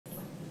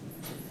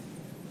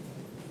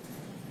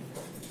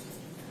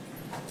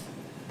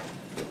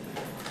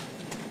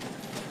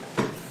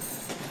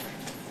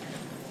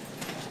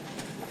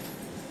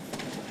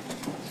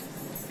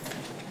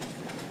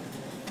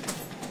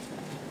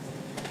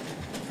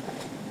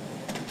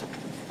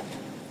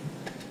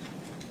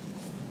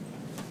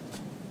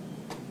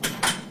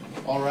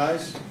All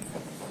rise.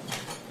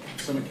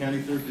 Summit County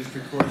 3rd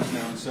District Court is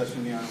now in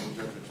session. The Honorable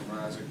Judge Richard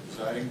Mrazek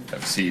presiding.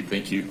 Have a seat.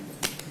 Thank you.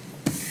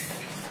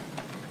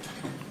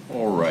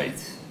 All right.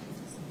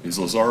 Is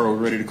Lazaro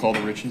ready to call the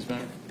Richins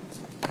matter?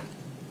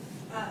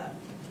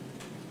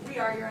 We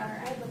are, Your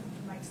Honor. I have the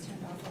mics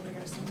turned off over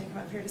here, so I'm going to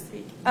come up here to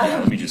speak. Yeah,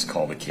 let me just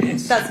call the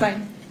case. That's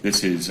fine.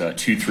 This is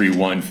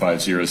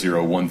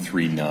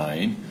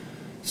 231-500-139.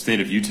 State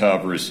of Utah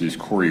versus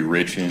Kouri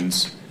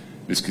Richins.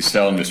 Ms.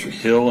 Cassell, Mr.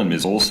 Hill, and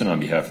Ms. Olson on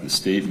behalf of the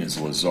state. Ms.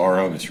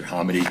 Lazaro, Mr.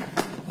 Hamidi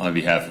on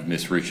behalf of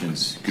Ms.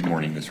 Richins. Good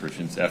morning, Ms.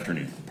 Richins.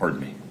 Afternoon,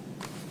 pardon me.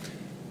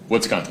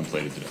 What's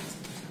contemplated today?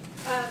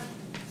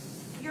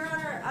 Your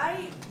Honor,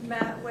 I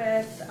met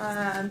with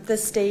the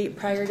state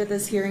prior to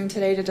this hearing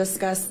today to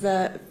discuss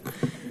the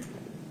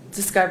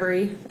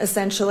discovery,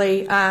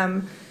 essentially.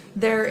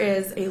 There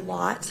is a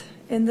lot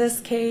in this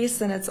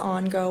case, and it's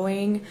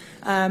ongoing.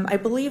 I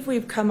believe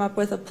we've come up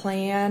with a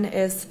plan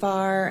as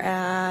far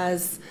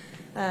as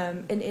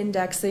an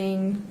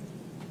indexing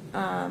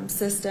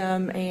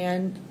system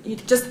and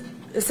just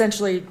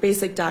essentially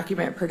basic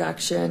document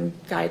production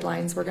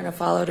guidelines we're going to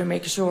follow to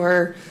make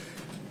sure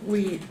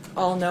we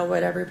all know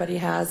what everybody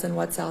has and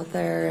what's out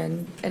there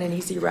and an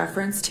easy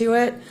reference to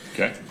it.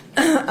 Okay.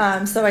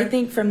 So I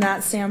think from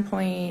that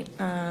standpoint,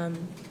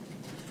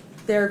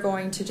 they're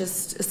going to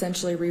just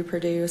essentially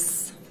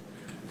reproduce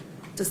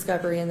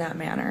discovery in that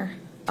manner.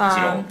 Is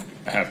it all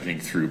happening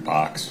through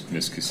Box,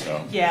 Ms.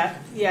 Cassell? Yes,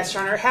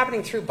 Your Honor,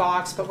 happening through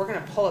Box, but we're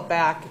going to pull it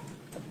back,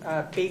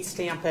 bait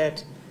stamp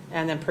it,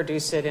 and then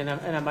produce it in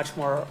a much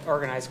more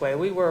organized way.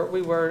 We were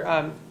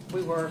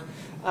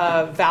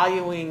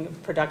valuing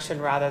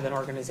production rather than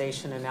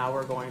organization, and now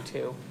we're going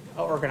to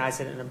organize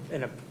it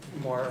in a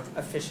more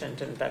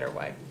efficient and better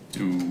way.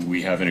 Do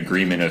we have an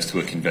agreement as to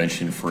a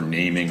convention for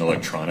naming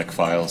electronic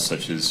files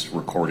such as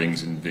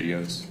recordings and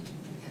videos?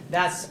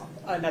 That's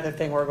another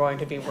thing we're going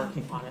to be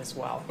working on as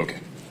well. Okay.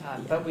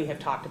 But we have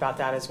talked about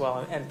that as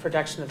well, and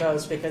production of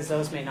those, because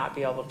those may not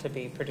be able to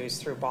be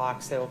produced through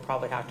Box. They will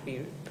probably have to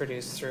be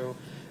produced through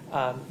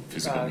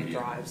physical media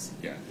drives.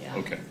 Yeah.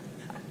 Okay.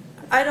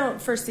 I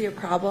don't foresee a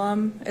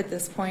problem at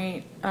this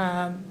point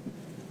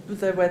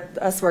with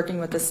us working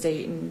with the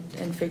state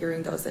and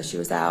figuring those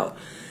issues out.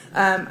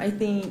 I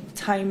think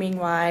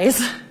timing-wise.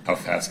 How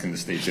fast can the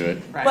state do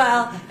it? Right.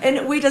 Well,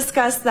 and we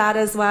discussed that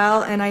as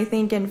well, and I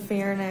think in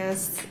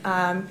fairness,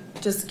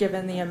 just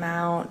given the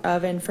amount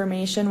of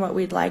information, what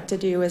we'd like to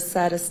do is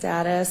set a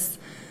status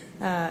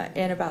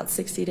in about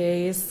 60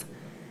 days.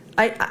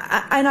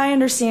 I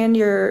understand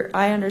your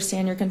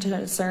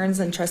concerns,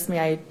 and trust me,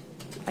 I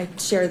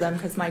share them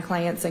because my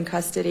client's in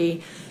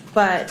custody.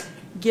 But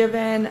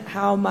given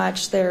how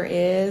much there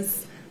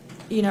is,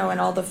 you know, and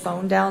all the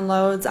phone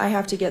downloads, I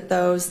have to get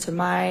those to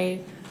my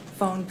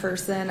phone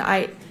person.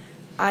 I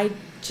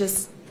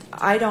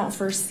don't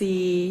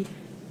foresee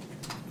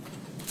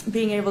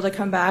being able to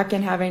come back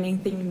and have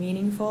anything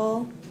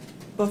meaningful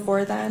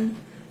before then,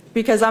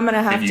 because I'm going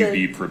to have to. Can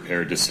you be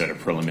prepared to set a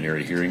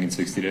preliminary hearing in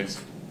 60 days?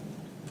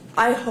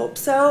 I hope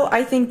so.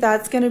 I think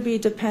that's going to be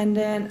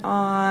dependent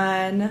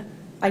on,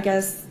 I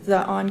guess,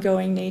 the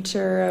ongoing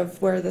nature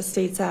of where the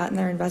state's at in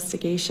their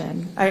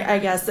investigation. I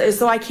guess.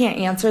 So I can't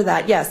answer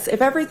that. Yes,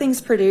 if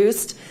everything's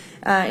produced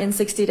in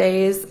 60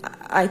 days,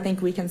 I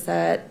think we can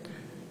set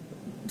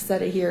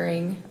a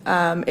hearing.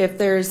 If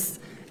there's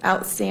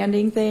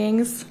outstanding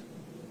things,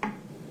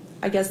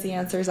 I guess the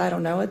answer is I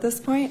don't know at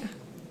this point. I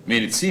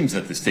mean, it seems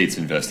that the state's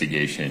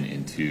investigation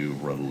into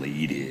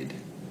related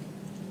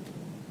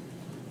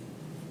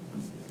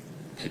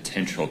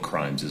potential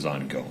crimes is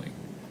ongoing.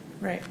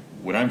 Right.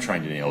 What I'm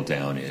trying to nail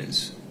down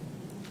is,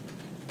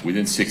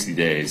 within 60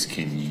 days,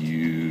 can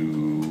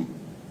you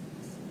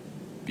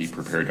be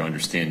prepared to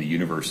understand the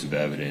universe of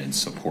evidence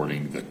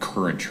supporting the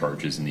current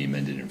charges and the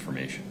amended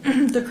information?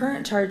 The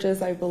current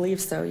charges, I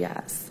believe so,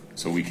 yes.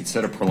 So we could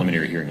set a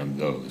preliminary hearing on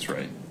those,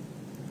 right?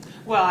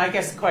 Well, I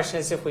guess the question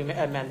is if we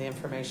amend the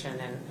information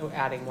and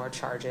adding more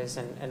charges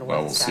and what Well,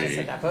 the we'll status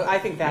see. of that. But I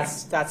think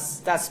that's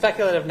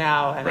speculative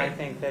now, and Right. I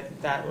think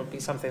that would be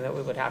something that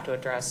we would have to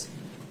address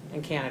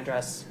and can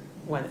address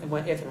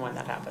if and when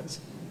that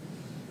happens.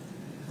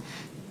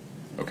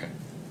 Okay.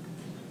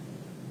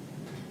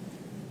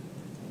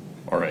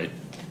 All right.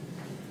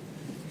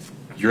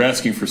 You're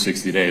asking for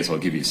 60 days. I'll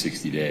give you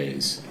 60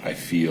 days. I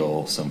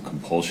feel some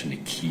compulsion to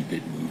keep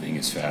it moving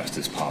as fast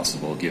as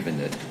possible, given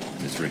that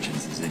Ms.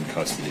 Richins is in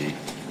custody.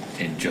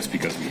 And just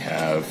because we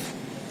have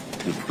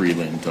the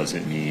prelim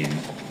doesn't mean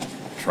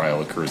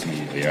trial occurs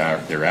immediately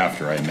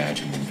thereafter. I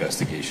imagine the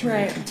investigation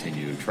Right. will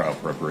continue. Trial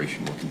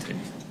preparation will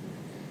continue.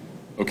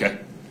 Okay.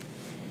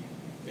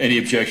 Any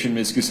objection,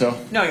 Ms. Cassell?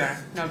 No, Your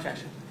Honor, no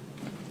objection.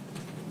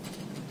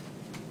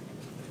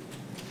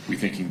 We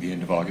thinking the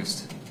end of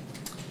August?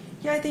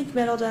 Yeah, I think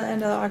middle to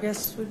end of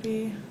August would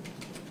be.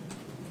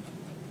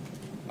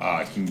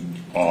 Do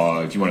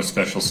you want a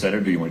special set, or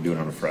do you want to do it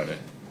on a Friday?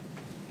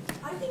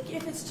 I think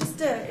if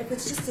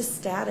it's just a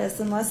status,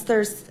 unless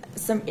there's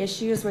some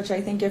issues, which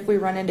I think if we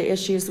run into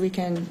issues, we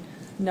can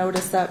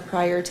notice that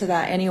prior to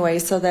that anyway,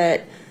 so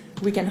that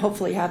we can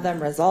hopefully have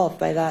them resolved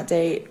by that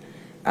date.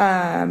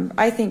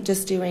 I think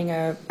just doing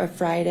a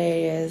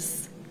Friday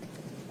is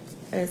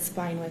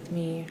fine with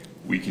me.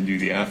 We can do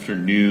the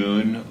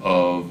afternoon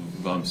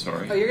of, I'm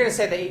sorry. Oh, you're going to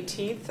say the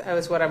 18th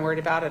is what I'm worried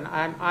about, and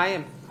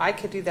I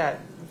could do that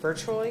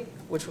virtually,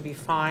 which would be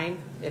fine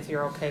if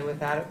you're okay with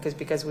that,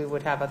 because we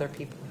would have other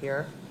people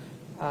here.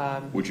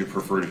 Would you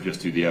prefer to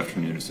just do the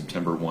afternoon of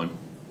September 1?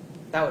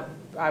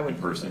 I would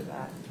In person? prefer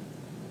that.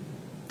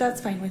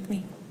 That's fine with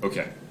me.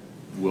 Okay.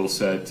 We'll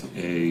set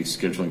a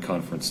scheduling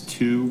conference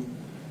 2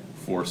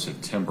 for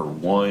September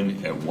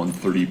 1 at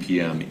 1:30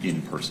 p.m.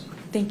 in person.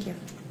 Thank you.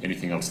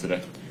 Anything else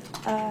today?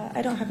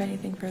 I don't have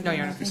anything further. No,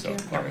 you're now. not. Good Thank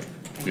stuff. you. All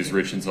right. Ms.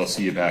 Richins, I'll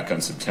see you back on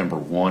September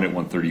 1 at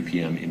 1:30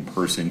 p.m. in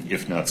person,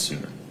 if not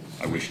sooner.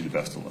 I wish you the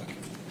best of luck.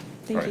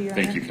 Thank All right. you, Your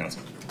Thank Honor. you,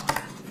 Counsel.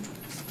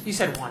 You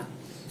said 1.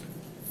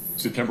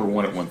 September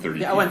 1 at 1:30.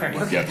 Yeah,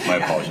 1:30. Okay. Yeah, my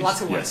apologies.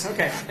 Lots of Yes. words.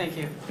 Okay, thank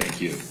you.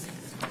 Thank you.